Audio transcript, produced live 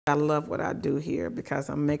I love what I do here because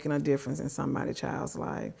I'm making a difference in somebody's child's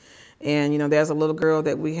life. And, you know, there's a little girl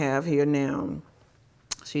that we have here now.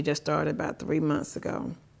 She just started about 3 months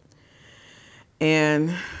ago.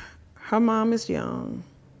 And her mom is young.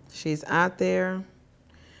 She's out there,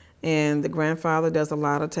 and the grandfather does a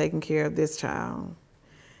lot of taking care of this child.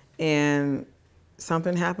 And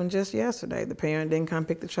something happened just yesterday. The parent didn't come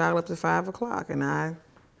pick the child up to 5 o'clock, and I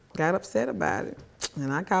got upset about it.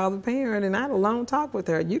 And I called the parent, and I had a long talk with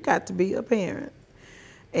her. You got to be a parent.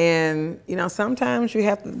 And, you know, sometimes you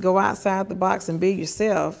have to go outside the box and be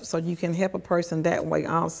yourself so you can help a person that way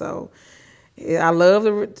also. I love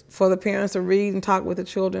for the parents to read and talk with the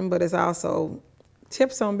children, but it's also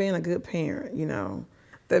tips on being a good parent, you know.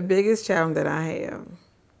 The biggest challenge that I have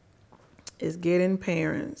is getting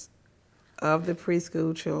parents of the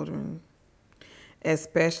preschool children,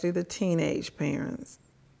 especially the teenage parents,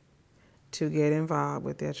 to get involved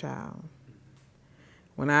with their child.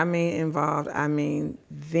 When I mean involved, I mean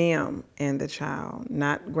them and the child,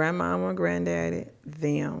 not grandmama or granddaddy,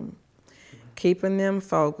 them. Keeping them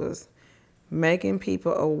focused, making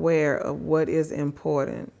people aware of what is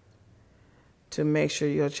important to make sure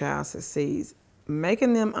your child succeeds.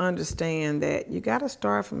 Making them understand that you got to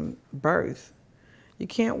start from birth. You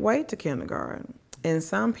can't wait to kindergarten. And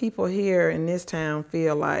some people here in this town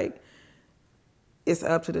feel like it's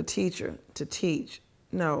up to the teacher to teach.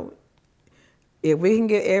 No, if we can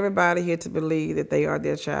get everybody here to believe that they are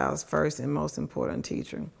their child's first and most important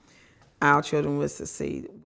teacher, our children will succeed.